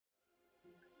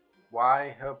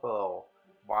Why Herblore?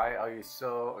 Why are you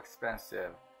so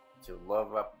expensive to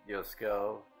level up your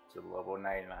skill to level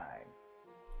 99?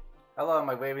 Hello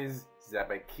my babies,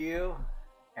 ZabeQ,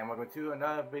 and welcome to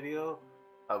another video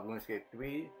of RuneScape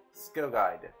 3 Skill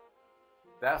Guide.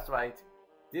 That's right,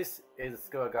 this is a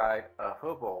skill guide of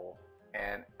Herblore,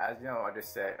 and as you know I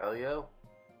just said earlier,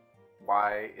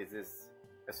 why is this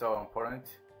so important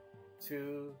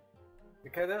to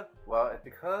Mikado? Well, it's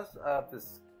because of the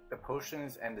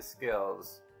potions and the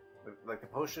skills, like the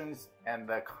potions and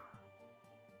the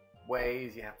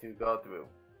ways you have to go through.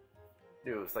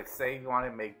 It's like say you want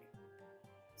to make,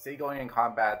 say going in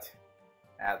combat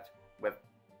with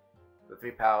the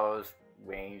 3 powers,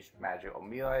 range, magic, or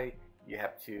melee, you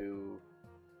have to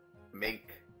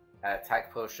make an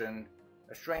attack potion,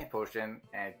 a strength potion,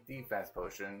 and a defense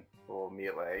potion for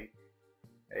melee.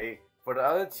 For the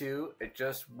other two, it's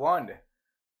just one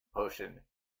potion.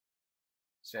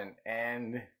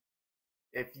 And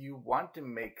if you want to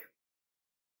make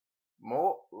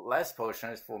less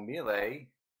potions for melee,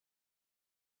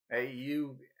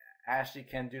 you actually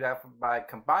can do that by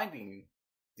combining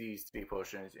these 3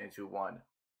 potions into one.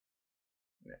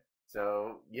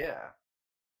 So yeah.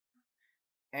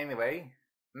 Anyway,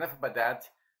 enough about that.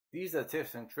 These are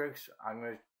tips and tricks I'm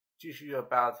going to teach you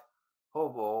about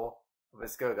Herblore of a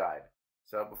skill guide.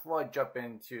 So before I jump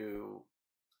into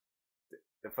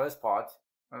the first part,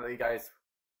 I'm going to let you guys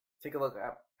take a look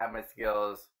at my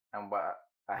skills and what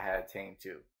I had attained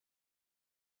to.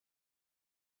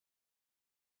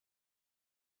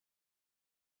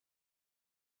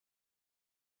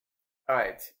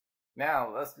 Alright, now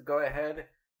let's go ahead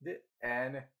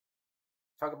and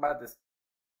talk about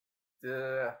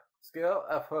the skill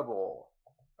of Herblore.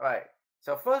 Alright,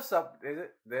 so first up,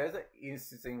 there's an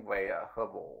instancing way of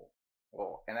Herblore,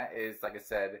 and that is, like I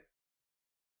said,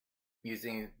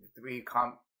 using 3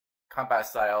 combat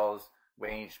styles,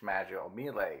 range, magic, or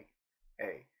melee.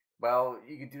 Well,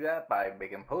 you can do that by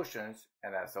making potions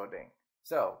and that sort of thing.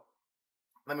 So,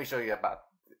 let me show you about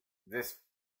this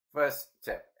first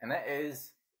tip, and that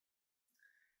is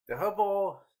the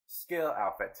Herblore skill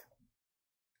outfit.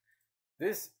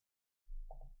 This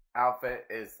outfit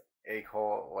is a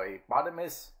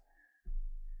bottomless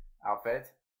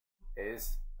outfit.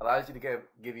 Allows you to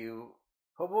give you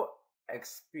Herblore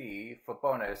XP for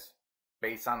bonus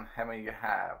based on how many you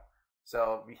have.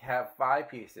 So we have 5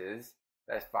 pieces.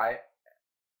 That's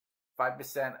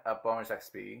 5% of bonus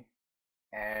XP,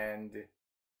 and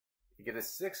you get the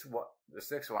sixth one,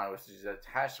 which is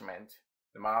attachment.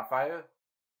 The modifier,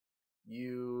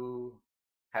 you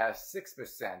have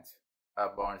 6%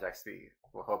 of bonus XP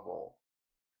for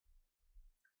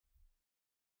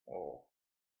Herblore.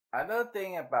 Another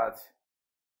thing about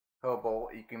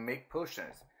Herblore, you can make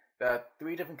potions. There are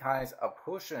 3 different kinds of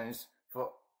potions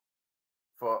for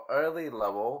early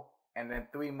level, and then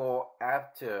 3 more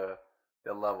after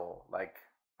the level. Like,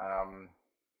 I'm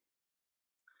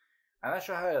not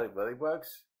sure how it really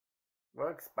works,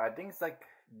 but I think it's like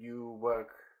you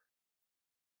work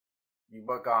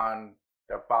on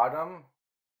the bottom,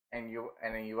 and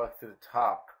then you work to the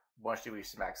top once you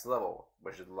reach max level,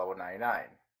 which is level 99.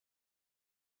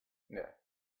 Yeah.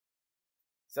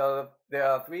 So there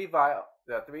are 3 kind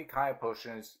of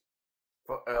potions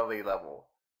for early level: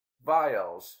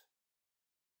 vials,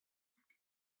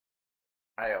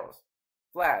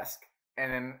 flask,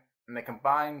 and then the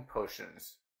combined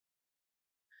potions.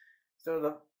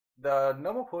 So the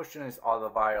normal potions are the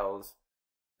vials,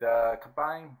 the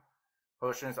combined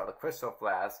potions are the crystal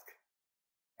flask,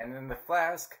 and then the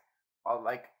flask are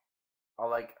like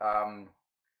an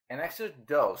extra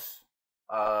dose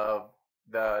of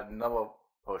the normal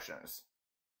potions.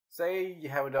 Say you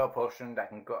have another potion that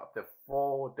can go up to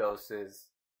 4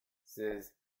 doses,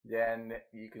 then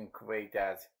you can create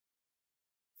that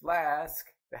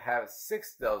flask that has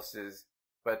 6 doses,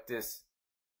 but this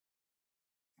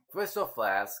crystal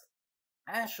flask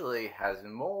actually has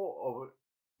more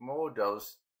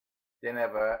dose than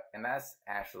ever, and that's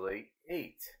actually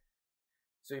 8.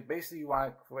 So you basically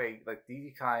want to create like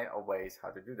these kind of ways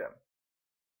how to do them.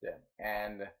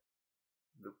 And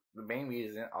the main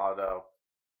reason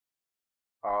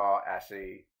are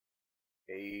actually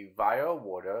a vial of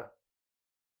water,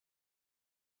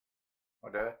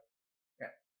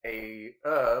 a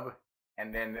herb,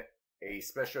 and then a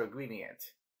special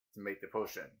ingredient to make the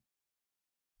potion.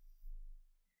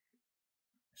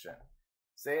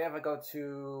 Say if I let's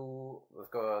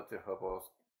go to Herblore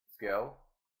skill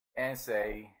and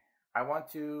say I want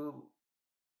to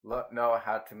know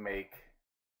how to make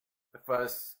the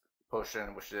first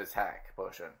potion, which is attack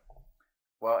potion.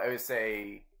 Well, it would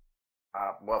say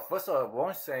Well, first of all, I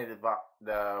won't say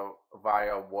the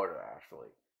via water actually.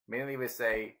 Mainly we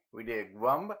say we did a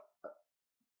grum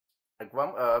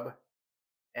herb,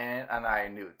 and an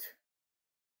iron newt.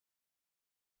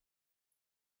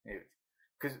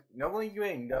 Because normally you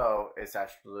ain't know it's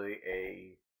actually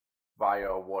a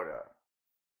via water.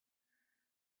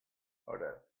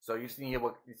 Order. So you just need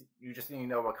to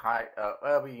know what kind of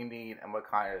herb you need and what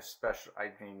kind of special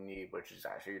item you need, which is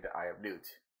actually the eye of newt.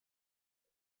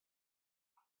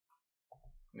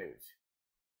 Newt.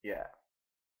 Yeah.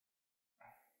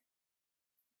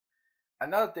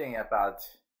 Another thing about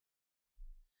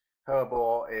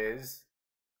Herblore is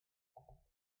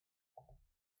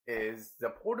the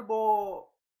portable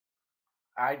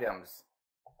items.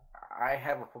 I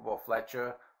have a portable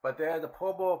Fletcher, but they're the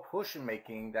portable potion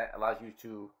making that allows you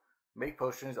to make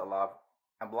potions a lot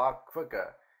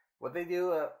quicker. What they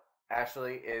do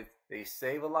actually is they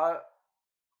save a lot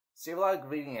of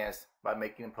ingredients by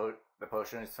making the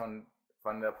potions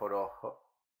from the portable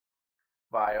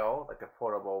vial, like the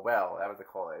portable well, whatever they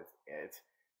call it.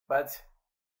 But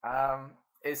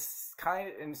it's kind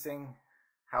of interesting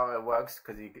how it works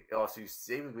because it also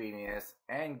save ingredients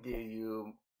and give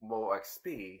you more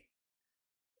XP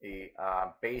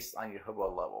based on your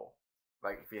herbal level.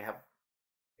 Like if you have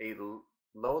a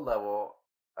low level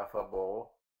of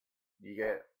herbal, you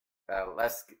get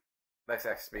less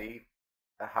XP.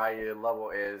 The higher your level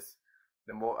is,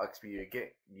 the more XP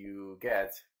you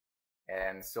get,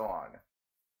 and so on.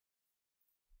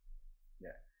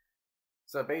 Yeah.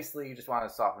 So basically, you just want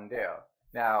to soften down.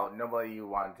 Now, normally you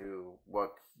want to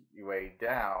work your way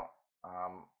down.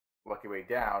 We're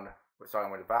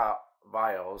starting with the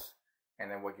vials, and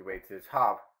then work your way to the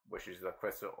top, which is the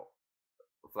crystal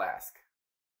flask.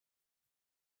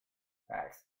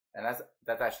 And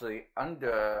that's actually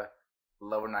under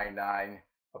level 99.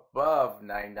 Above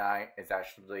 99 is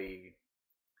actually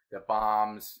the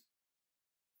bombs,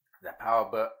 the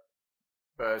power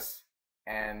burst,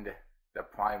 and the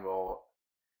primal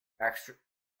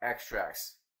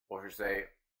extracts, or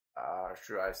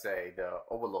should I say, the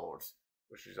overlords,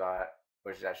 which is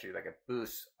actually like a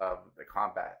boost of the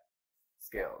combat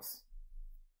skills.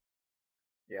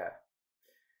 Yeah.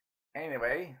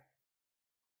 Anyway,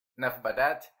 enough about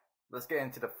that. Let's get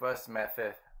into the first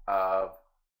method of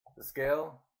the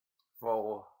skill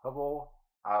for Hubble.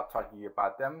 I'll talk to you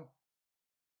about them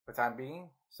for the time being.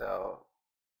 So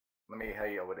let me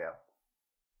head you over there.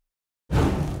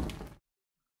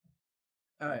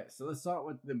 Alright, so let's start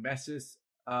with the methods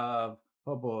of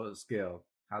Hubble skill.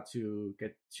 How to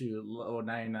get to level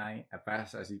 99 as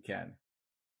fast as you can.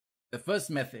 The first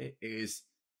method is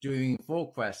doing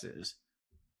 4 quests.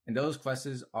 And those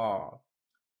quests are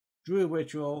Druid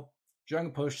Ritual,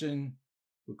 Drunk Potion,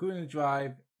 Recruiting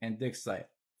Drive, and Dig Site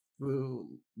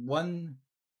through level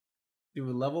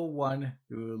 1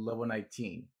 through level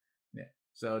 19. Yeah.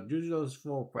 So do those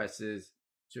 4 quests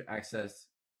to access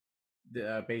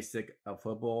the basic of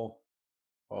Herbal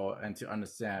and to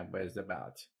understand what it's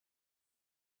about.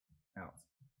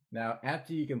 Now,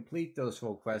 after you complete those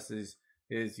 4 quests,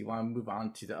 you want to move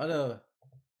on to the other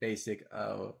basic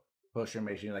potion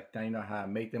making, like now you know how to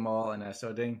make them all and that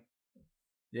sort of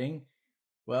thing.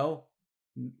 Well,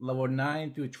 level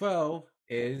 9 through 12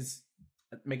 is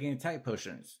making attack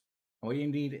potions. And what you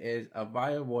need is a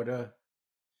vial of water,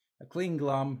 a clean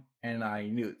glum, and a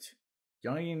newt. You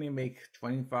only need to make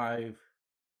 25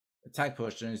 attack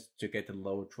potions to get to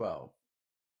level 12.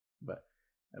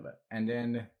 And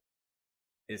then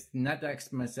it's not that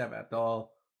expensive at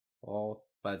all,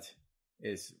 but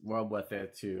it's well worth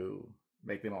it to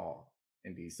make them all.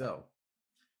 Indeed, so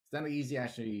it's not easy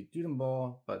actually do them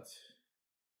all, but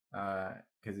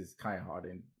because it's kind of hard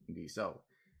indeed. So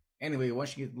anyway,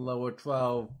 once you get to level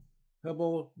 12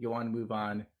 herbal, you want to move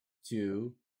on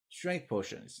to strength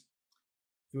potions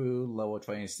through level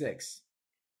 26,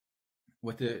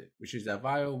 which is a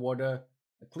vial of water,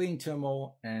 a clean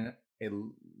thermal, and a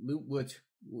loot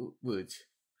wood.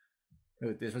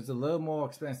 This was a little more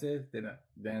expensive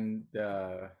than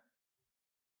the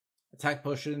attack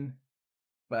potion,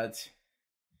 but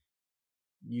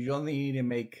you only need to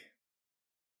make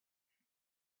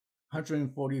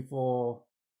 144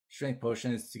 strength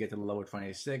potions to get to level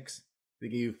 26. They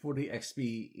give you 40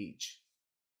 XP each.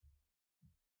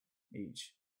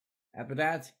 After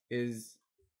that is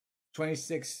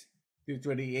 26 through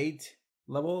 28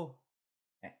 level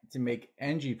to make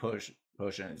energy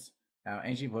potions. Now,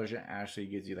 energy potion actually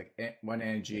gives you like 1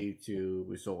 energy to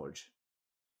resource.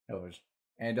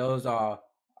 And those are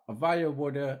a vial of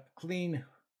water, clean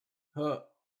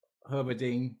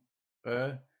herbidine,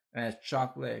 and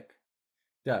chocolate,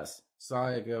 Thus,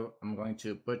 sorry, I'm going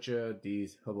to butcher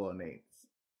these Herblore names.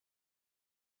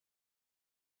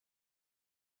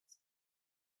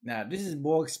 Now, this is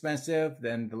more expensive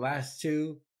than the last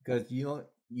two because you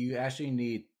actually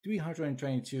need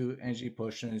 322 energy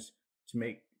potions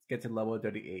to get to level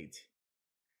 38.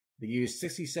 They use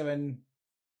 67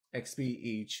 XP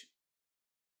each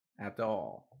after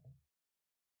all.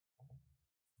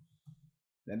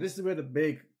 Now, this is where the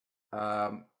big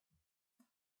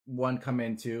one come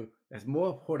into that's more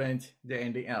important than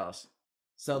anything else.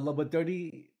 So level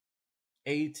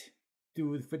 38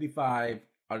 through 55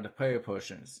 are the prayer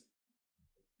potions.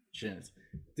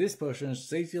 This potion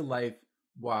saves your life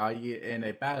while you're in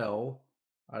a battle,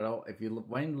 although if you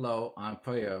run low on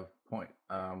prayer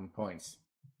points.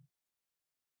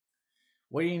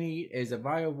 What you need is a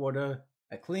vial of water,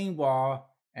 a clean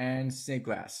wall, and snake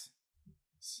grass.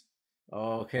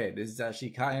 Okay, this is actually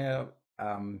kind of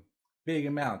big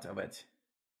amount of it.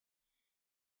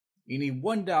 You need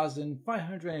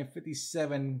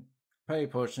 1,557 prayer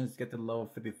potions to get to level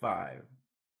 55.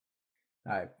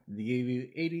 Alright, they give you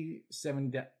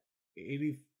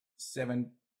 87.5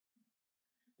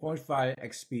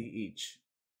 XP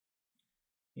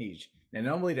each. Now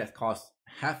normally that costs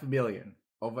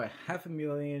over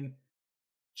 500,000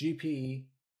 GP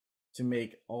to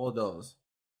make all those.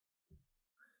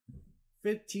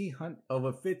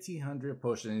 Over 1,500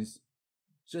 potions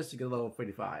just to get level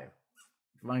 55.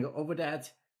 If you want to go over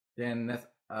that, then that's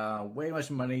way much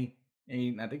money.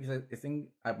 And I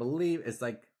believe it's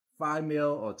like 5 mil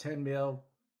or 10 mil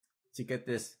to get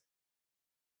this,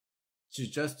 to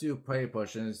just do prayer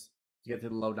potions to get to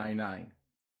the level 99.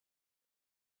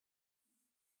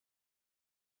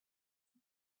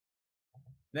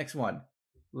 Next one,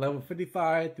 level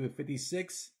 55 to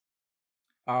 56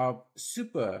 are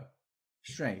super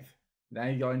strength. Now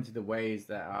you go into the ways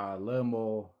that are a little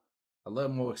more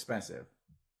expensive.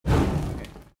 Okay.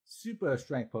 Super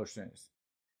strength potions.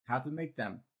 How to make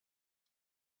them?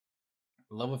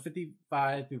 Level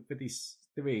 55 to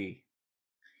 53.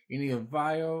 You need a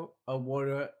vial of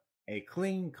water, a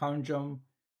clean conjure,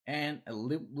 and a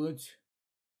lip root.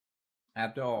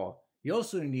 After all, you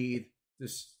also need the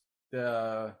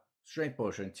strength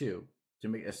potion too to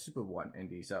make a super one in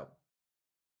these up.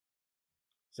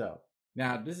 So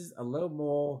now this is a little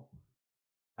more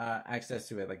access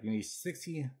to it. Like you need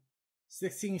 16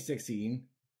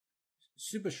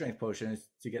 super strength potions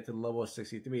to get to level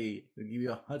 63. They'll give you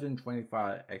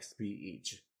 125 XP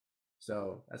each.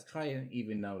 So let's try an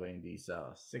even number in these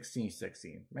 16.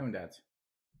 Remember that.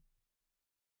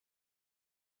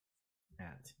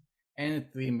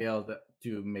 And 3 mil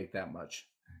to make that much.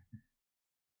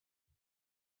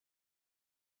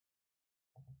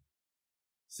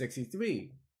 $63.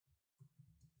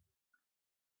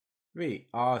 3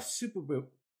 are super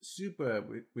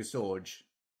resurge.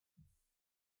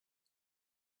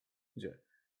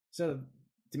 So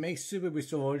to make super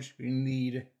resurge, you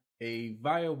need a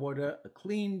vial of water, a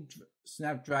clean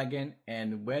snapdragon,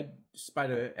 and red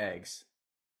spider eggs.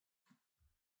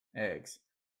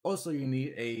 Also, you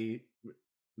need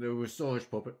the resurge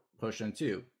potion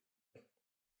too.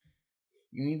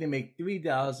 You need to make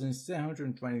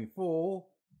 3,724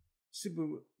 super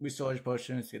resurge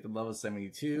potions to get to level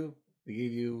 72. They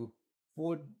give you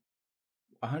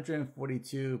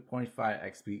 142.5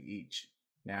 XP each.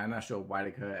 Now, I'm not sure why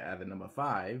they could add the number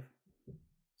 5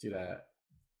 to that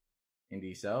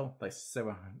indie cell, like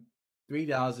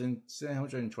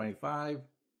 3,725.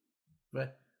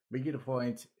 But we get the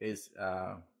point is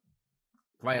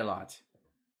quite a lot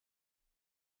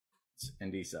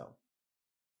in D cell.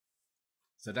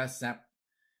 So that's snap.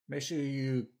 Make sure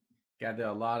you gather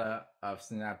a lot of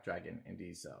Snapdragon in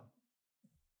D cell.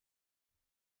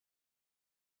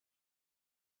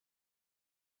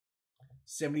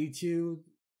 $72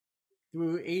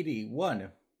 through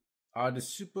 81 are the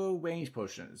super range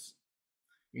potions.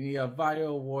 You need a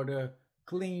vial of water,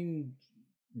 clean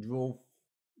drove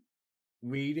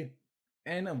reed,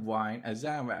 and a wine, a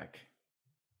Zarak.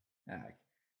 Now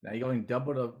you're going to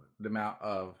double the amount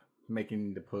of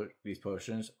making these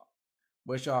potions,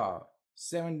 which are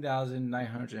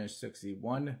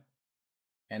 7,961,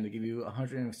 and they give you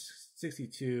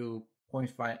 162.5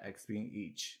 XP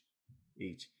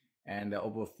each, and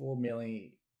over 4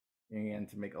 million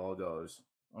to make all those.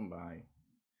 Oh my!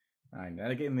 Alright, now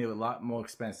they're getting a lot more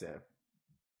expensive.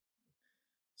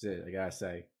 That's it, I gotta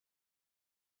say.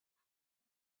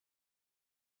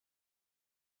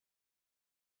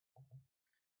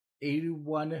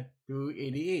 $81 through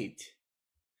 88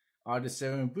 are the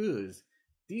Saradomin Brews.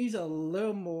 These are a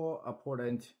little more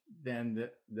important than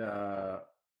the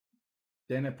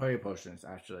prayer potions,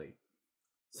 actually.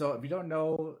 So if you don't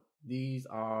know, these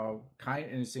are kind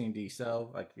of interesting in itself.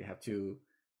 Like you have to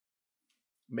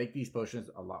make these potions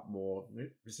a lot more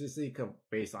precisely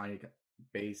based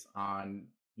on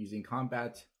using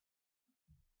combat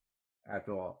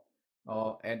after all.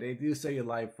 Oh, and they do save your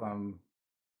life from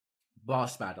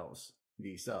boss battles.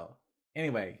 So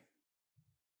anyway,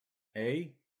 to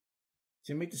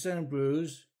make the Saradomin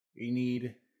Brews, you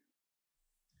need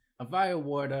a vial of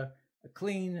water, a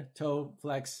clean toe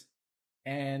flex,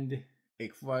 and a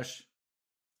crush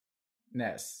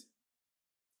nest.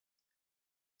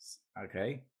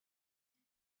 Okay.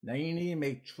 Now you need to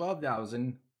make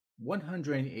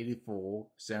 12,184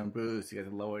 Saradomin Brews to get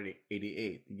the lower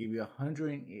 88 to give you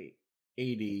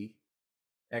 180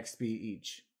 XP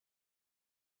each.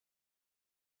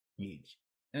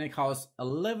 And it costs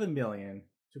 11 million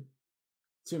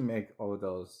to make all of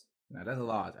those. Now that's a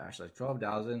lot, actually.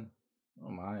 12,000. Oh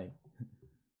my.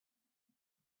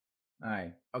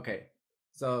 Alright, okay.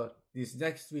 So these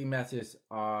next three methods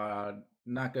are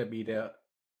not gonna be there.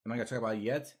 I'm not gonna talk about it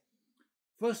yet.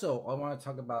 First of all, I want to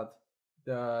talk about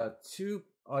the two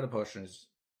other potions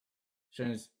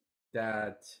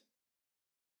that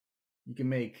you can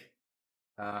make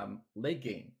late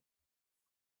game.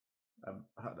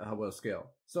 How will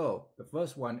scale. So the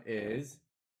first one is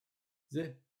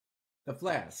the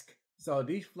Flask. So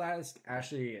these flasks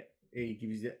actually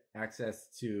gives you access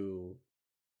to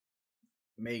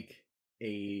make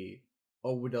a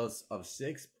overdose of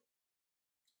 6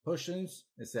 potions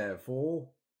instead of 4.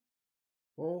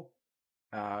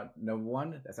 Number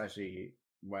 1, that's actually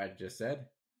what I just said.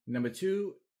 Number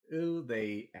 2,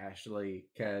 they actually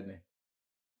can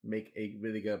make a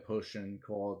really good potion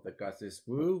called the Gus's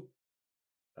Brew.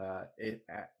 It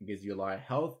gives you a lot of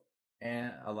health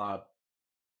and a lot of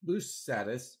boost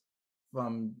status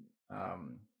from I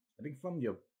think from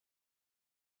your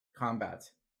combat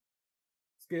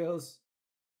skills.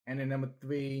 And then number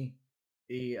 3,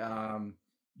 you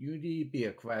need to be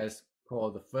a quest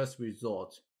called the First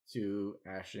Resort to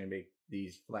actually make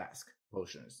these flask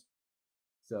potions.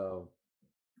 So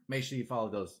make sure you follow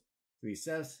those 3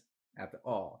 steps. After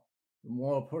all, the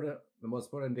most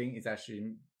important thing is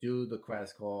actually do the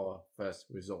quest called First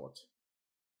Resort.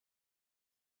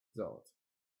 So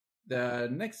the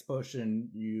next potion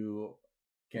you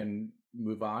can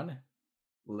move on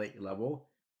late level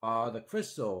are the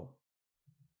Crystal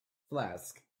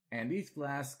Flask, and these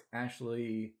flasks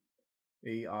actually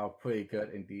they are pretty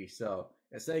good indeed. So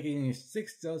instead of giving you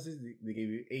 6 doses, they give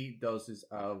you 8 doses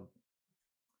of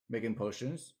making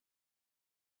potions.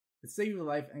 It saves your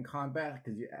life in combat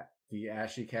because you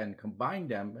actually can combine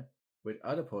them with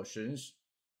other potions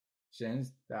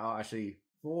that are actually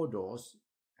 4 doses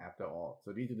after all.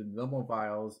 So these are the normal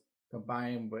vials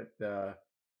combined with the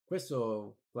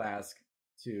Crystal Flask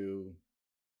to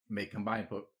make combined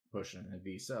potion and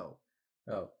be so.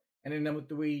 And then number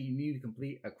 3, you need to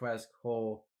complete a quest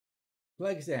called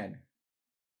Plague's End.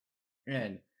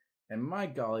 And my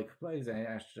golly, Plague's End is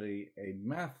actually a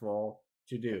mouthful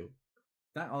to do.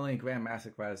 Not only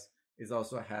Grandmaster quest, it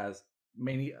also has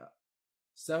many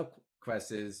sub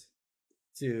quests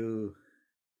to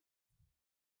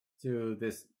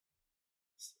this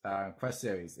quest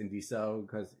series in DCell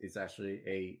because it's actually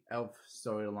a elf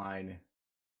storyline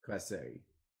quest series.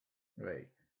 Right.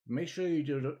 Make sure you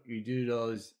do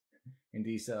those in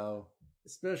DCell,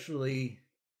 especially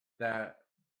that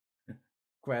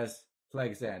quest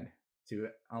Plague's End to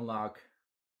unlock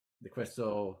the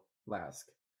Crystal Flask.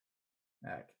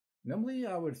 Normally,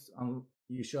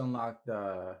 you should unlock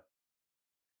the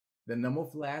normal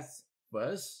flask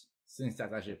first, since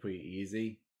that's actually pretty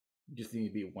easy. You just need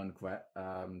to be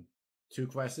 2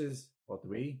 quests or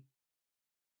 3,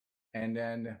 and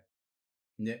then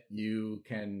you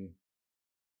can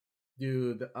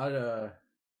do the other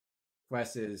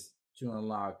quests to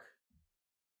unlock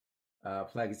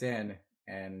Plague's End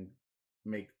and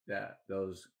make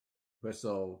those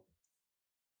Crystal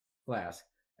Flask.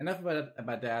 Enough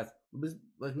about that.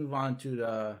 Let's move on to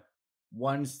the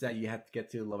ones that you have to get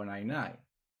to level 99.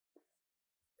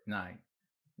 Now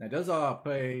those are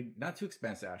pretty not too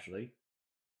expensive actually.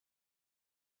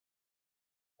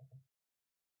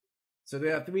 So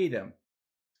there are 3 of them.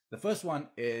 The first one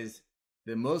is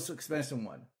the most expensive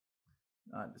one.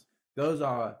 Those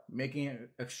are making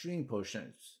extreme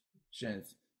potions.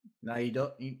 Now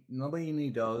normally you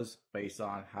need those based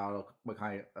on what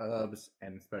kind of herbs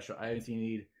and special items you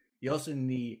need. You also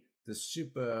need the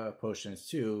super potions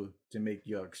too to make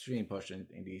your extreme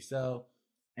potions in the cell,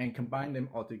 and combine them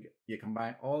all together. You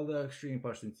combine all the extreme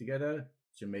potions together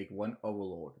to make one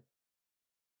overlord.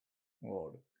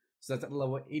 So that's at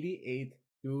level 88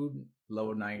 through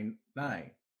level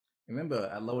 99.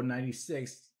 remember, at level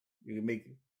 96, you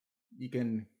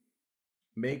can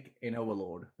make an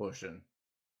overlord potion.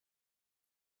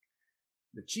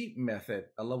 The cheap method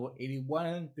at level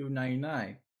 81 through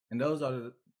 99, and those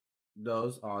are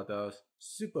the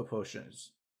super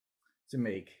potions to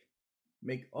make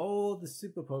all the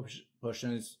super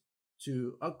potions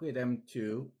to upgrade them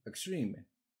to extreme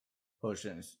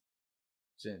potions,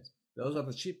 since those are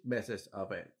the cheap methods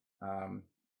of it.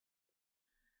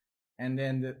 And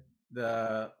then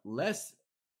the less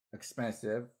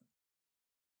expensive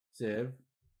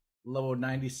level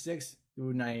 96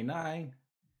 through 99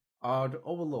 are the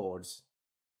overlords.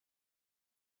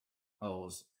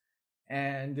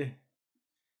 And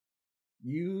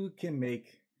you can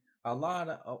make a lot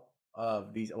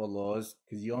of these overlords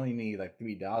because you only need like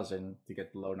 3,000 to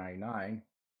get the level 99.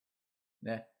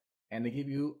 And they give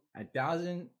you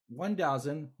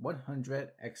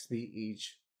 1,100 XP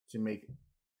each to make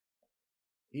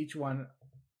each one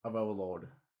of overlord.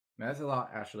 Now that's a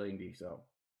lot actually indeed. So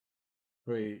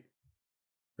pretty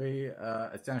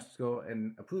essential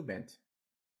and improvement,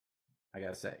 I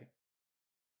gotta say.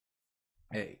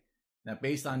 Hey, now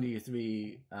based on these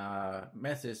three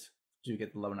methods to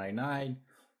get the level 99,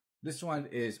 this one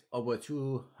is over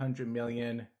 200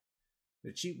 million.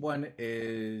 The cheap one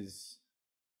is,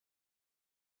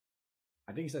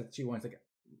 I think it's like the cheap one's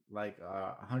like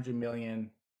 100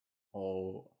 million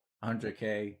or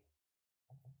 100k.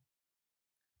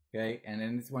 Okay, and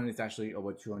then this one is actually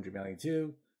over 200 million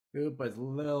too, but it's a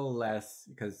little less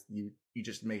because you're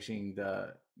just making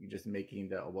the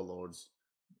overlords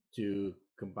to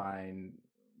combine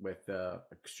with the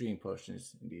extreme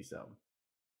potions in these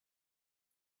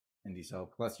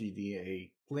plus you need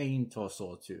a plain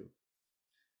torso too.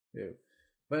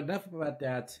 But enough about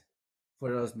that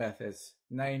for those methods.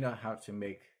 Now you know how to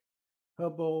make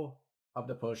Herblore of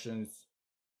the potions,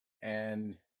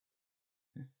 and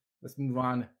let's move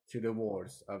on to the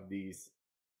rewards of this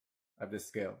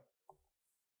skill.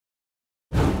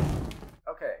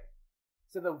 Okay,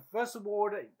 so the first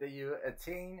reward that you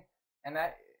attain, and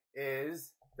that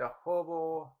is the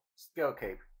Herblore skill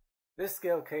cape. This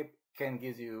skill cape can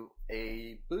give you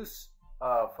a boost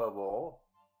of Herblore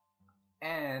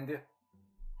and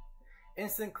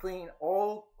instant clean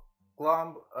all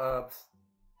glom herbs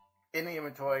in the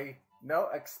inventory. No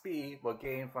XP will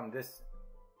gain from this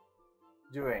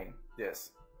doing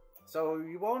this. So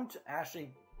you won't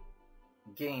actually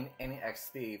gain any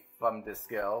XP from this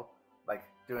skill, like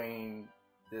doing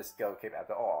this skill cape at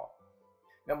all.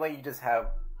 Normally you just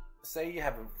have, say you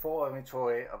have a full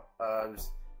inventory of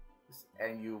herbs,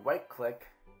 and you right click,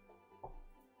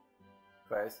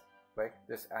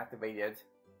 just activate it,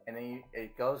 and then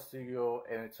it goes to your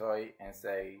inventory and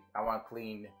say, I want to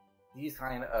clean these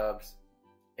kind of herbs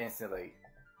instantly.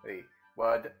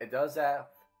 Well, it does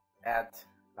that at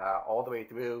all the way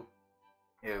through,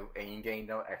 and you gain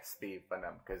no XP from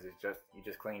them because you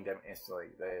just clean them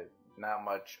instantly. There's not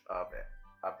much of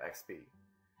XP,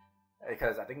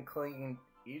 because I think cleaning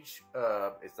each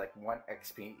herb is like 1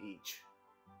 XP each.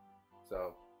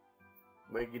 So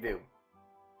what you do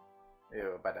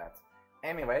about that?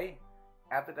 Anyway,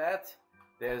 after that,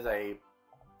 there's a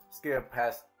skill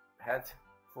pet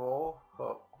for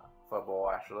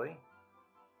Herblore actually.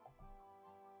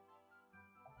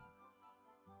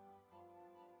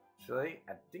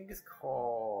 I think it's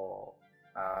called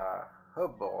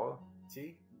Herblore.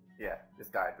 Yeah, this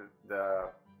guy,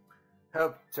 the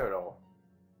herb turtle,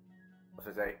 or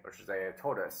should say a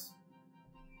tortoise.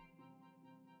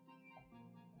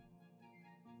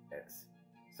 Yes.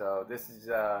 So this is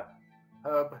a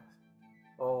herb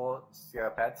or skill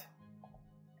pet,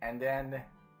 and then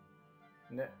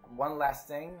one last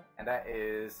thing, and that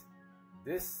is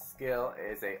this skill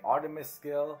is a Artemis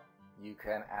skill. You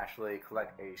can actually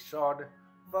collect a shard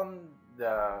from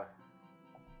your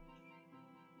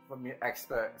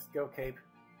expert skill cape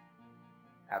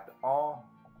after all.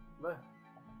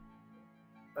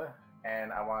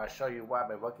 And I want to show you what I've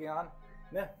been working on.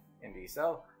 Indeed,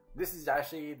 so this is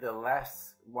actually the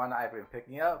last one I've been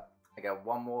picking up. I got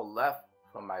one more left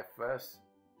from my first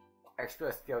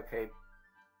extra skill cape,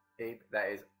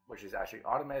 which is actually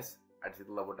Artemis. I did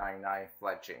level 99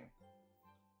 fletching.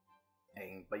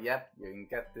 But yep, you can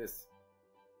get this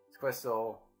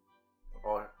crystal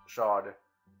or shard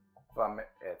from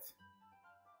it.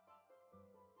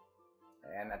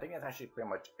 And I think that's actually pretty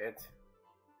much it.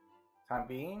 Time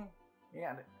being,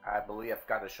 yeah, I believe I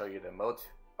forgot to show you the emote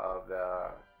of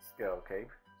the skill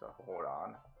cape. So hold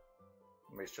on,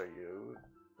 let me show you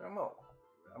the emote.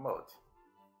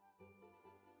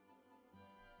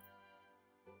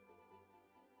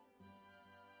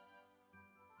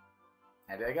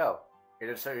 And there you go. it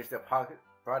just shows the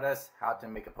process how to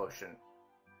make a potion.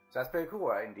 So that's pretty cool,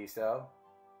 right, in detail.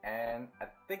 And I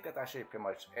think that's actually pretty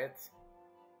much it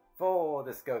for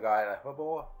the skill guide at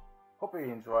Herblore. Hope you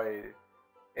enjoyed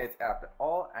it after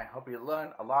all, and hope you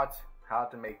learned a lot how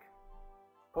to make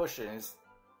potions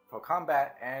for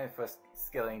combat and for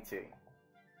skilling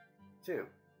too.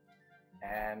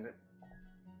 And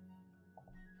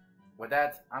with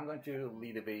that, I'm going to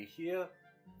leave the video here.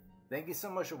 Thank you so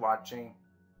much for watching.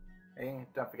 And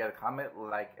don't forget to comment,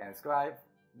 like, and subscribe.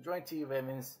 Join T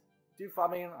Ravens. Do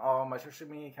follow me on all my social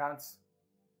media accounts.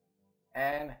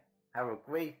 And have a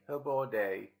great Herblore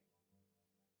day.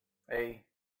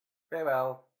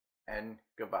 Farewell and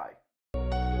goodbye.